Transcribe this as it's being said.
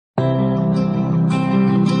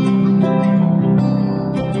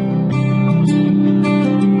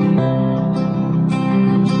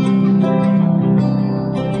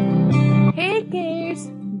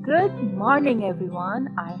morning,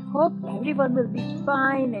 everyone. I hope everyone will be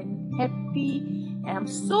fine and happy. And I'm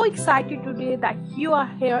so excited today that you are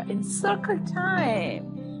here in Circle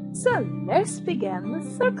Time. So let's begin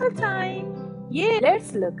with Circle Time. Yeah,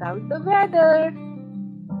 let's look out the weather.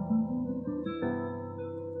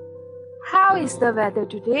 How is the weather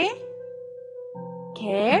today?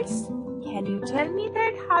 Kids, can you tell me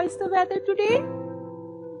that how is the weather today?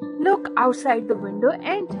 Look outside the window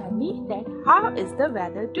and tell me that how is the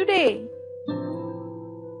weather today?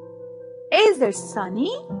 Is it sunny,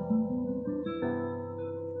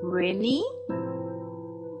 rainy,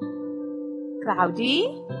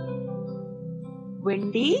 cloudy,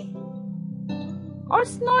 windy, or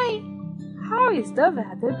snowy? How is the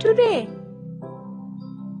weather today?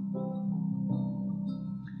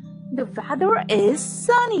 The weather is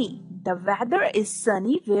sunny. The weather is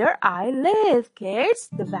sunny where I live, kids.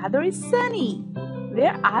 The weather is sunny.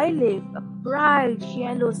 Where I live, a bright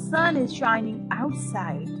yellow sun is shining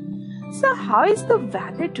outside. So how is the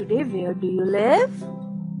weather today? Where do you live?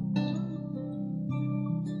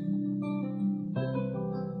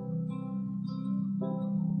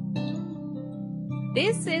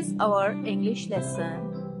 This is our English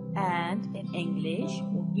lesson, and in English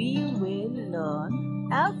we will learn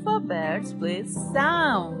alphabets with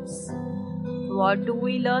sounds. What do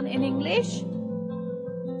we learn in English?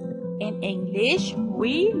 In English,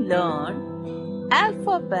 we learn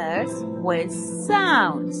alphabets with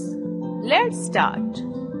sounds. Let's start.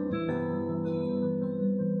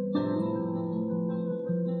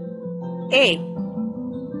 A.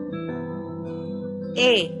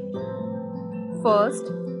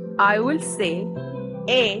 First, I will say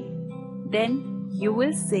A, then you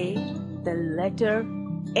will say the letter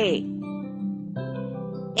A.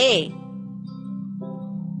 A.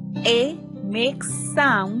 A makes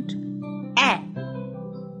sound A.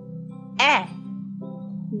 A.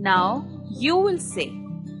 Now you will say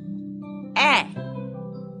A.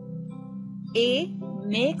 A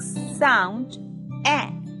makes sound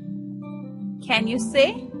A. Can you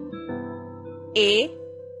say A?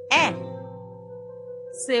 A.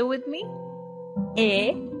 Say with me.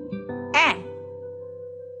 A. A.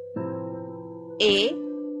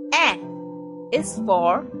 A is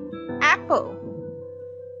for apple.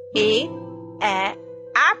 A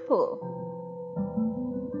apple.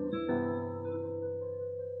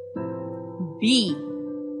 B.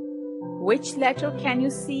 Which letter can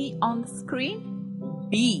you see on the screen?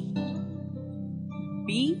 B.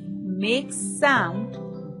 B makes sound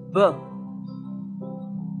B.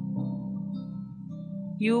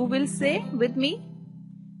 You will say with me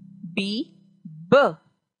B.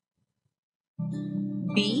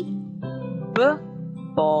 B,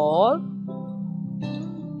 ball.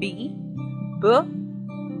 B,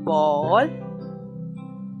 ball.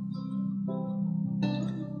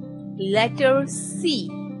 Letter C.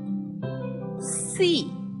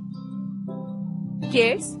 C.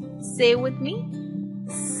 Kids, say with me.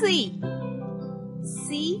 C.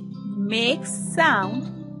 C makes sound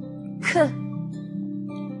K.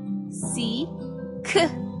 C, K.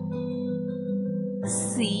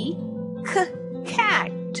 C, K.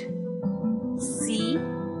 Cat. C,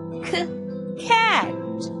 K, cat.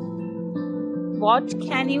 What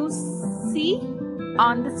can you see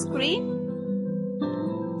on the screen?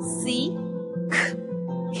 C, K,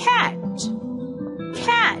 cat.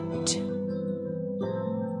 Cat.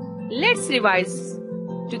 Let's revise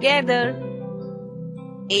together.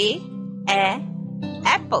 A,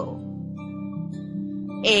 apple.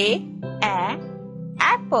 A,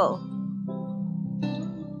 apple.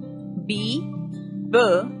 B,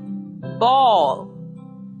 ball.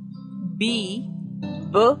 B,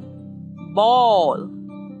 ball.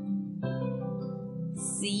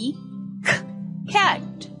 C,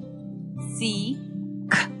 cat. C,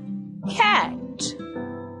 cat.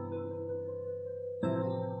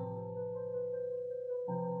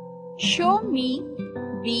 Show me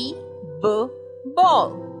B, ball.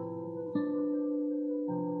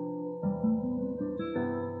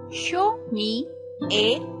 Show me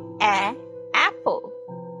A, apple.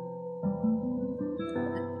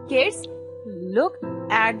 Kids, look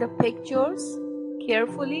at the pictures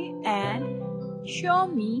carefully and show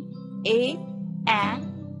me A,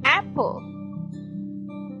 apple.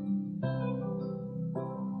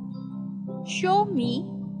 Show me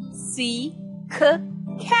C,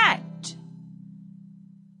 cat.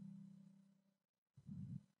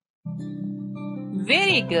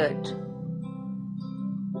 Very good.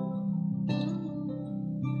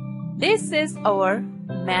 This is our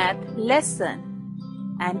math lesson.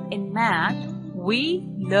 And in math, we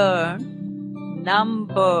learn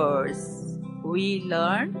numbers. We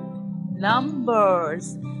learn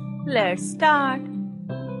numbers. Let's start.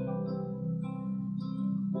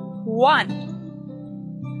 1.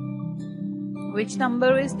 Which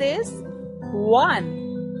number is this?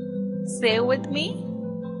 1. Say with me.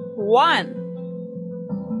 1.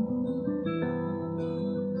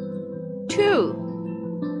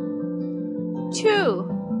 2.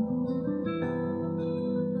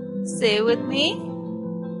 2. Say with me.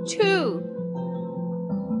 2.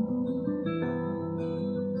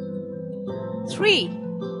 3.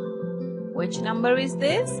 Which number is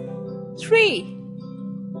this? 3.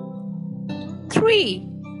 3.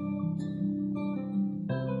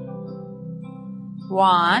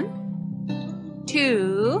 1,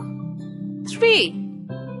 2, 3.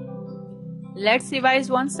 Let's revise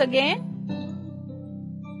once again.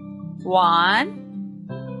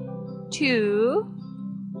 1, 2,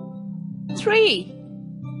 3.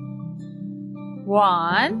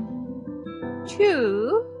 1,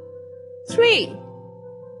 2, 3.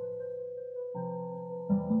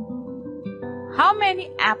 How many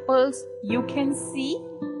apples you can see?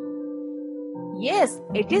 Yes,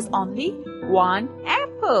 it is only one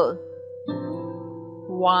apple.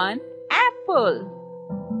 One apple.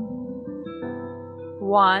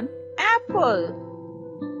 One apple.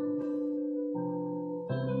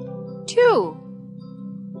 2.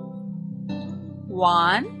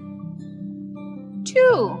 1,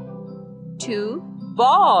 2. 2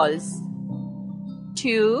 balls.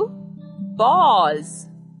 2 balls.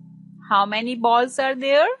 How many balls are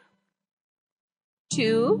there?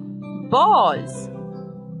 2 balls.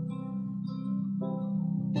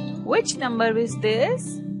 Which number is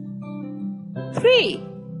this? 3.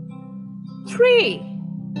 3.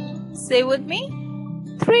 Say with me.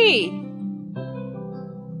 3.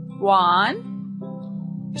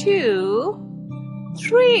 1, 2,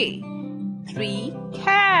 3. 3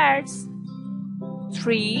 cats.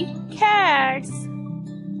 3 cats.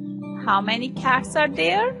 How many cats are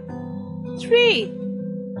there? 3.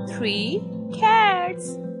 3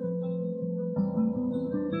 cats.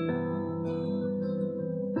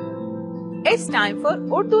 It's time for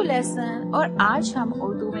Urdu lesson और आज हम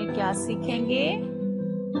उर्दू में क्या सीखेंगे?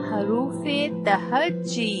 हरूफे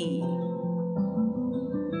तहज्जी.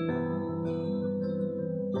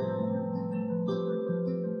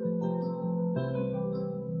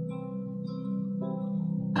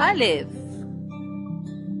 Alif.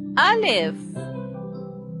 Alif.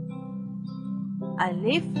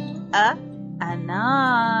 Alif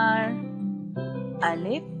anar.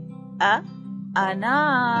 Alif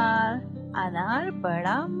anar. अनार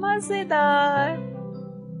बड़ा मजेदार.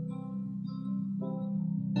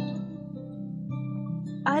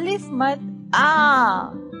 अलिफ मत आ.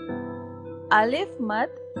 अलिफ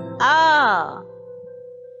मत आ.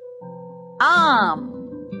 आम.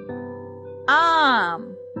 आम.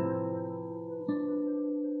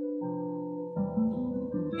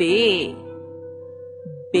 बे.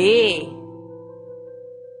 बे.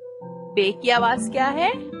 बे की आवाज क्या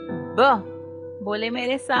है? ब. बोले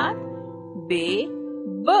मेरे साथ. बे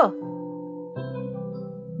ब.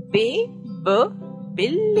 बे ब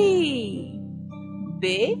बिल्ली.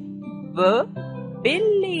 बे ब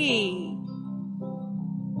बिल्ली.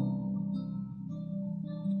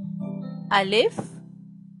 अलिफ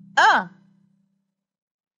अ.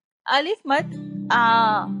 अलिफ मत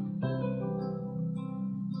आ.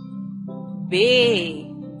 बे.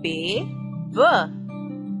 बे ब.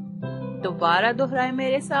 दोबारा दोहराए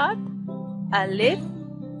मेरे साथ. अलिफ.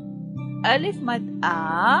 अलिफ मत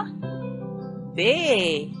आ. बे.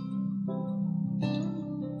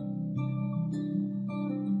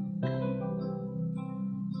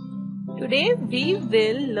 Today we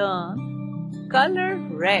will learn color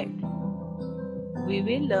red. We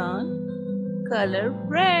will learn color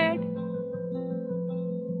red.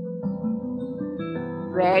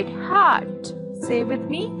 Red heart. Say with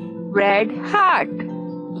me. Red heart.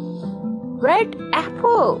 Red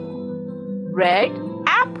apple. Red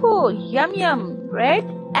apple. Yum yum. Red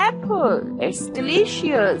apple. It's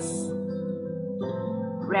delicious.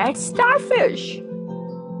 Red starfish.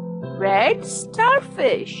 Red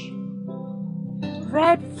starfish.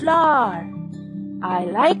 Red flower. I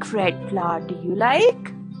like red flower. Do you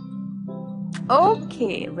like?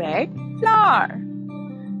 Okay, red flower.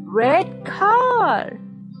 Red car.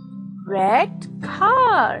 Red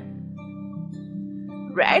car.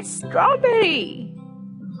 Red strawberry.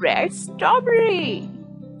 Red strawberry.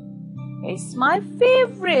 It's my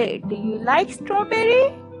favorite. Do you like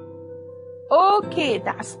strawberry? Okay,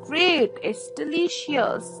 that's great. It's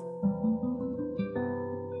delicious.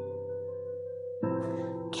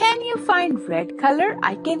 Can you find red color?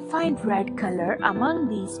 I can find red color among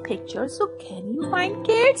these pictures. So can you find,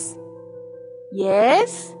 kids?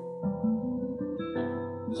 Yes?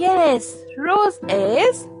 Yes, rose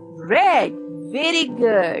is red. Very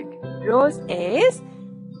good. Rose is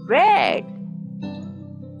red.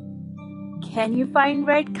 Can you find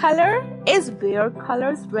red color? Is bear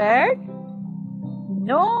colors red?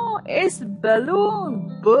 No, it's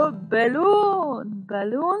balloon. Balloon.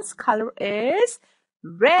 Balloon's color is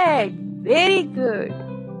red. Very good.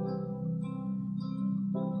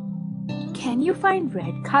 Can you find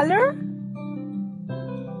red color?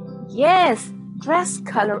 Yes, dress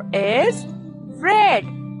color is red.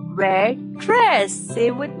 Red dress.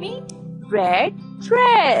 Say with me. Red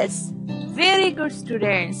dress. Very good,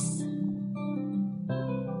 students.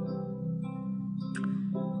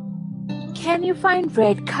 Can you find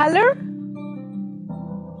red color?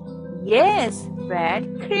 Yes,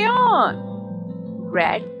 red crayon.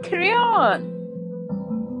 Red crayon.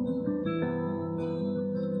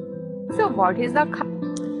 So what is the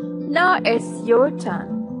color? Now it's your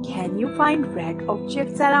turn. Can you find red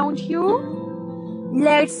objects around you?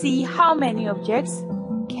 Let's see how many objects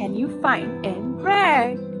can you find in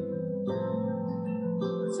red.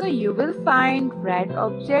 So you will find red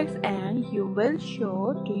objects and you will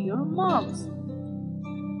show to your moms.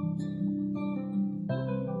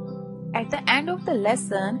 At the end of the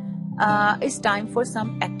lesson, it's time for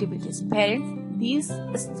some activities. Parents, these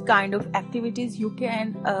kind of activities you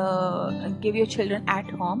can give your children at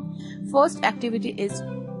home. First activity is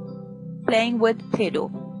playing with Play-Doh.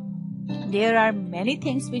 There are many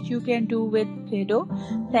things which you can do with Play-Doh.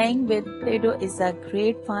 Playing with Play-Doh is a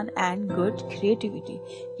great fun and good creativity.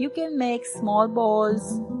 You can make small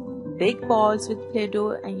balls, big balls with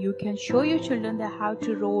Play-Doh, and you can show your children how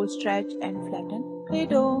to roll, stretch and flatten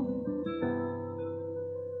Play-Doh.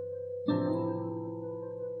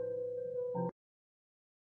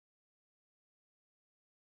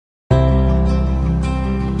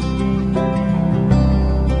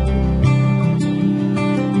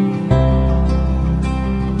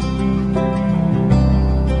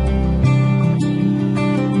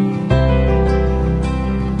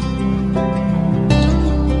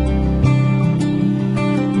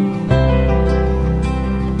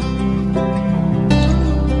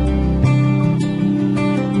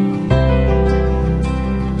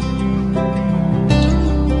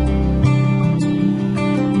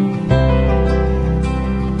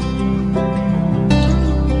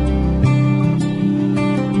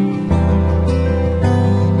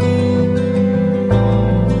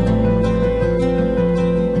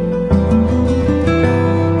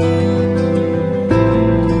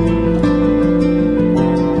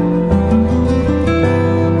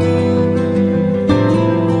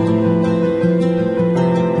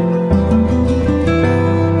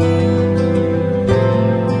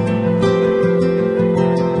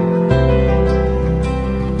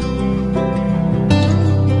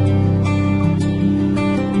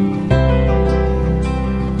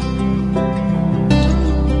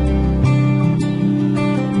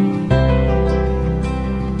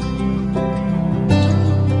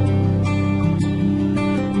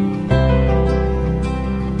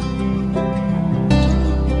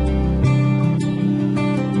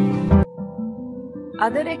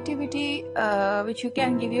 Other activity which you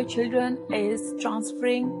can give your children is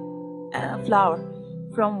transferring flour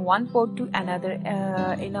from one pot to another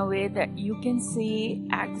in a way that you can see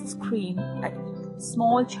at the screen. A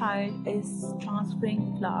small child is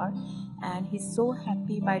transferring flour and he's so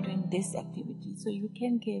happy by doing this activity. So you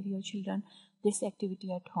can give your children this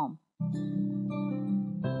activity at home.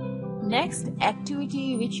 Next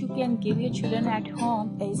activity which you can give your children at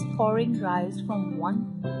home is pouring rice from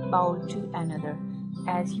one bowl to another,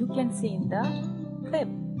 as you can see in the clip.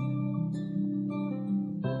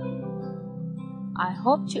 I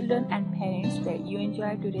hope children and parents that you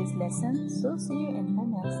enjoyed today's lesson. So see you in the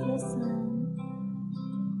next lesson.